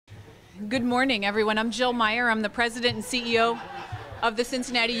Good morning, everyone. I'm Jill Meyer. I'm the president and CEO of the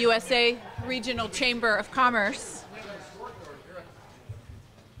Cincinnati, USA Regional Chamber of Commerce.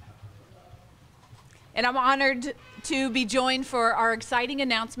 And I'm honored to be joined for our exciting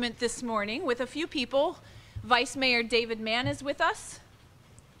announcement this morning with a few people. Vice Mayor David Mann is with us,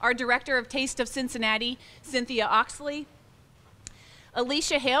 our Director of Taste of Cincinnati, Cynthia Oxley,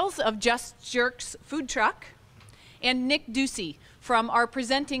 Alicia Hales of Just Jerks Food Truck, and Nick Ducey from our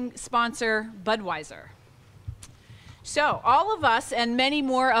presenting sponsor, Budweiser. So all of us and many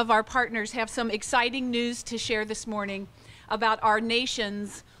more of our partners have some exciting news to share this morning about our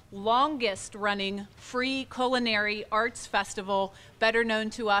nation's longest running free culinary arts festival, better known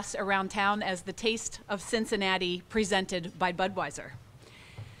to us around town as the Taste of Cincinnati, presented by Budweiser.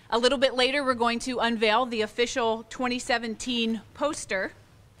 A little bit later, we're going to unveil the official 2017 poster,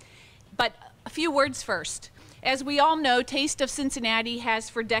 but a few words first. As we all know, Taste of Cincinnati has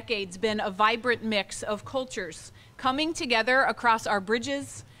for decades been a vibrant mix of cultures coming together across our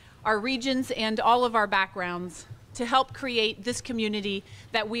bridges, our regions, and all of our backgrounds to help create this community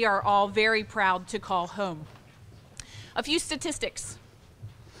that we are all very proud to call home. A few statistics.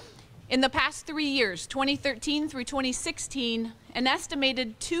 In the past 3 years, 2013 through 2016, an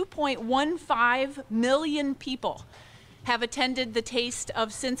estimated 2.15 million people have attended the Taste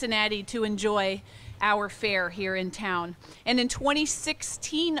of Cincinnati to enjoy our fair here in town. And in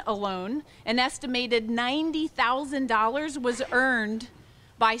 2016 alone, an estimated $90,000 was earned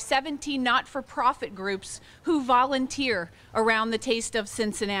by 17 not-for-profit groups who volunteer around the Taste of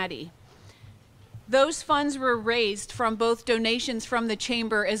Cincinnati. Those funds were raised from both donations from the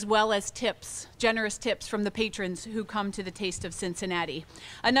Chamber as well as tips, generous tips from the patrons who come to the Taste of Cincinnati.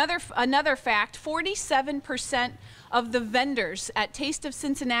 Another fact, 47% of the vendors at Taste of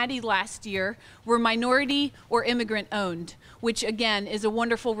Cincinnati last year were minority or immigrant owned, which again is a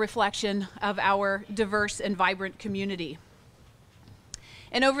wonderful reflection of our diverse and vibrant community.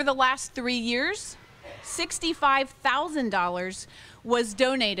 And over the last 3 years, $65,000 was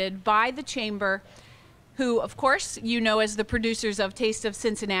donated by the Chamber, who, of course, you know as the producers of Taste of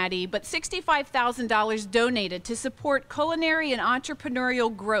Cincinnati, but $65,000 donated to support culinary and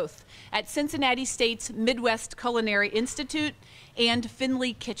entrepreneurial growth at Cincinnati State's Midwest Culinary Institute and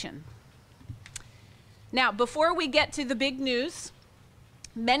Finley Kitchen. Now, before we get to the big news,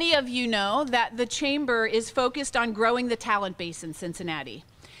 many of you know that the Chamber is focused on growing the talent base in Cincinnati.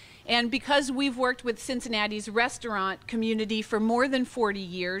 And because we've worked with Cincinnati's restaurant community for more than 40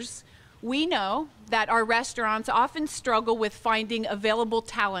 years, we know that our restaurants often struggle with finding available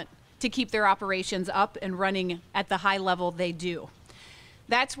talent to keep their operations up and running at the high level they do.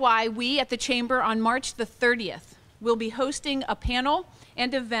 That's why we at the Chamber on March the 30th will be hosting a panel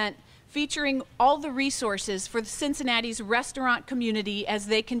and event featuring all the resources for Cincinnati's restaurant community as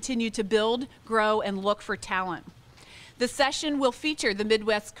they continue to build, grow, and look for talent. The session will feature the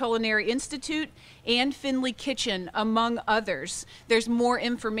Midwest Culinary Institute and Finley Kitchen, among others. There's more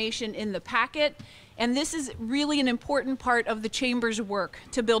information in the packet, and this is really an important part of the Chamber's work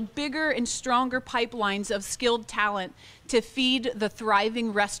to build bigger and stronger pipelines of skilled talent to feed the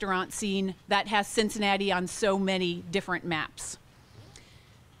thriving restaurant scene that has Cincinnati on so many different maps.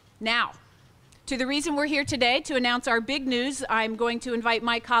 Now, to the reason we're here today to announce our big news, I'm going to invite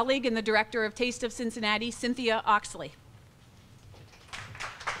my colleague and the Director of Taste of Cincinnati, Cynthia Oxley.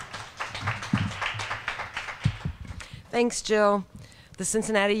 Thanks, Jill. The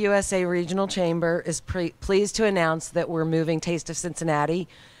Cincinnati USA Regional Chamber is pleased to announce that we're moving Taste of Cincinnati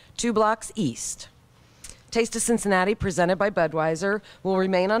 2 blocks east. Taste of Cincinnati, presented by Budweiser, will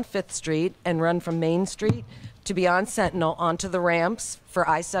remain on 5th Street and run from Main Street to beyond Sentinel onto the ramps for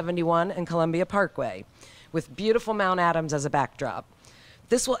I-71 and Columbia Parkway, with beautiful Mount Adams as a backdrop.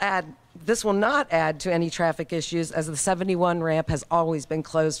 This will not add to any traffic issues, as the 71 ramp has always been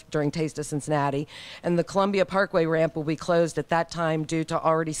closed during Taste of Cincinnati, and the Columbia Parkway ramp will be closed at that time due to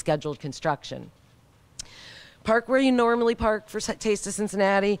already scheduled construction. Park where you normally park for Taste of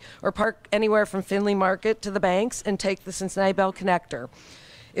Cincinnati, or park anywhere from Finley Market to the banks and take the Cincinnati Bell Connector.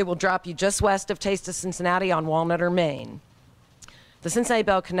 It will drop you just west of Taste of Cincinnati on Walnut or Main. The Cincinnati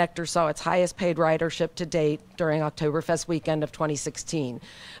Bell Connector saw its highest paid ridership to date during Oktoberfest weekend of 2016,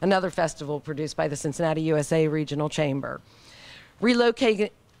 another festival produced by the Cincinnati USA Regional Chamber.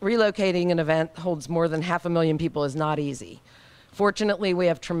 Relocating an event that holds more than 500,000 people is not easy. Fortunately, we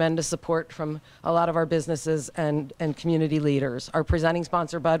have tremendous support from a lot of our businesses and community leaders. Our presenting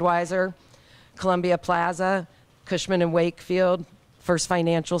sponsor, Budweiser, Columbia Plaza, Cushman & Wakefield, First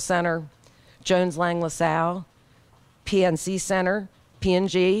Financial Center, Jones Lang LaSalle, PNC Center,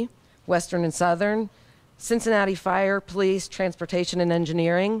 P&G, Western and Southern, Cincinnati Fire, Police, Transportation and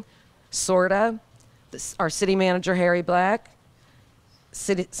Engineering, SORTA, our city manager, Harry Black,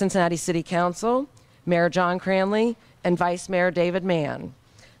 Cincinnati City Council, Mayor John Cranley, and Vice Mayor David Mann.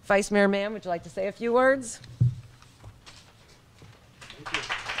 Vice Mayor Mann, would you like to say a few words? Thank you.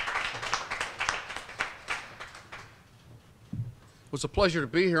 It was a pleasure to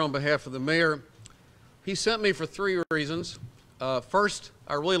be here on behalf of the mayor. He sent me for 3 reasons. First,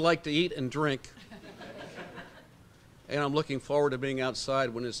 I really like to eat and drink. And I'm looking forward to being outside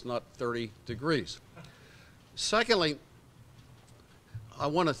when it's not 30 degrees. Secondly, I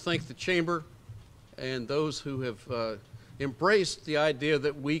want to thank the Chamber and those who have embraced the idea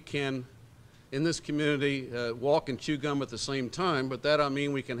that we can, in this community, walk and chew gum at the same time. But that I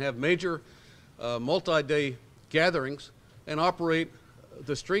mean we can have major multi-day gatherings and operate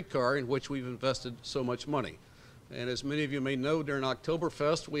the streetcar in which we've invested so much money. And as many of you may know, during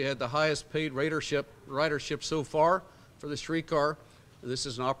Oktoberfest, we had the highest paid ridership so far for the streetcar. This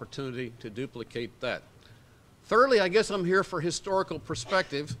is an opportunity to duplicate that. Thirdly, I guess I'm here for historical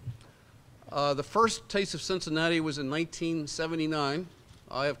perspective. The first Taste of Cincinnati was in 1979.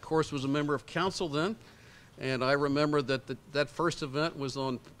 I, of course, was a member of council then, and I remember that that first event was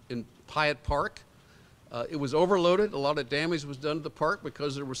in Hyatt Park. It was overloaded. A lot of damage was done to the park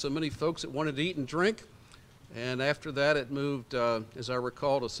because there were so many folks that wanted to eat and drink. And after that, it moved, as I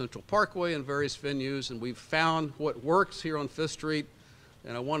recall, to Central Parkway and various venues, and we've found what works here on 5th Street.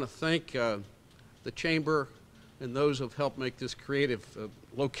 And I want to thank the Chamber and those who have helped make this creative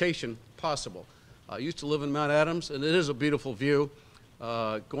location possible. I used to live in Mount Adams, and it is a beautiful view.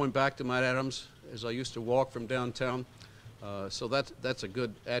 Going back to Mount Adams, as I used to walk from downtown, so that's a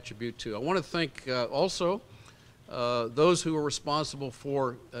good attribute too. I want to thank also those who are responsible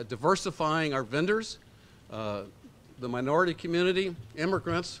for diversifying our vendors, the minority community,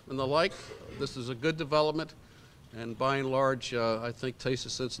 immigrants, and the like. This is a good development, and by and large, I think Taste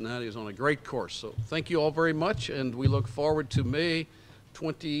of Cincinnati is on a great course. So thank you all very much, and we look forward to May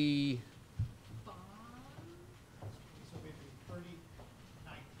 20.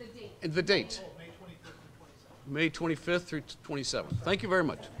 The date. May 25th through 27th. Thank you very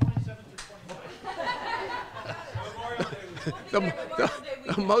much.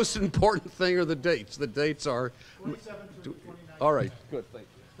 The most important thing are the dates. The dates are. 27th to 29th. All right. Good. Thank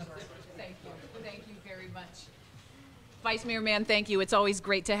you. Thank you. Thank you very much. Vice Mayor Mann, thank you. It's always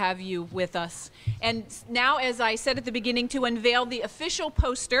great to have you with us. And now, as I said at the beginning, to unveil the official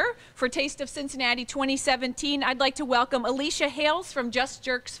poster for Taste of Cincinnati 2017, I'd like to welcome Alicia Hales from Just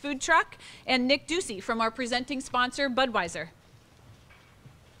Jerks Food Truck and Nick Ducey from our presenting sponsor, Budweiser.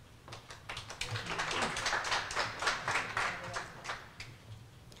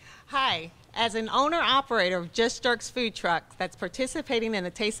 Hi. As an owner-operator of Just Jerks Food Truck that's participating in the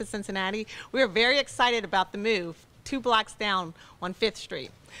Taste of Cincinnati, we are very excited about the move 2 blocks down on 5th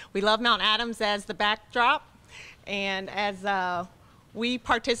Street. We love Mount Adams as the backdrop, and as we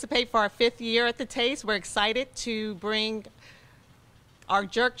participate for our 5th year at the Taste, we're excited to bring our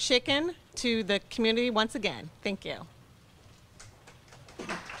jerk chicken to the community once again. Thank you.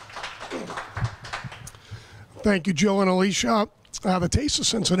 Thank you, Jill and Alicia. The Taste of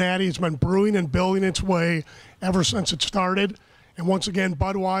Cincinnati has been brewing and building its way ever since it started. And once again,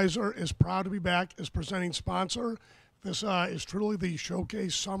 Budweiser is proud to be back as presenting sponsor. This is truly the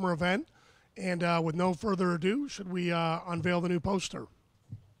showcase summer event. And with no further ado, should we unveil the new poster?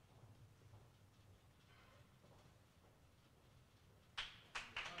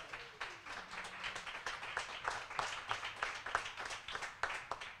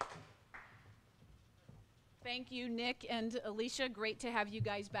 Thank you, Nick and Alicia. Great to have you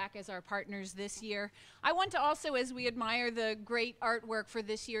guys back as our partners this year. I want to also, as we admire the great artwork for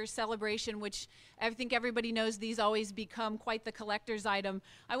this year's celebration, which I think everybody knows these always become quite the collector's item,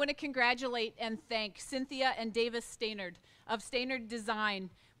 I want to congratulate and thank Cynthia and Davis Stainerd of Stainerd Design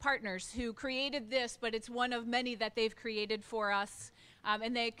Partners who created this, but it's one of many that they've created for us.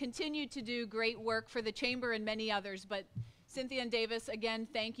 And they continue to do great work for the Chamber and many others. But Cynthia and Davis, again,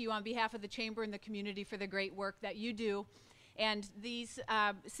 thank you on behalf of the Chamber and the community for the great work that you do. And these,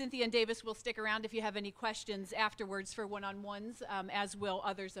 Cynthia and Davis will stick around if you have any questions afterwards for one-on-ones, as will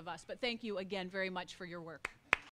others of us. But thank you again very much for your work.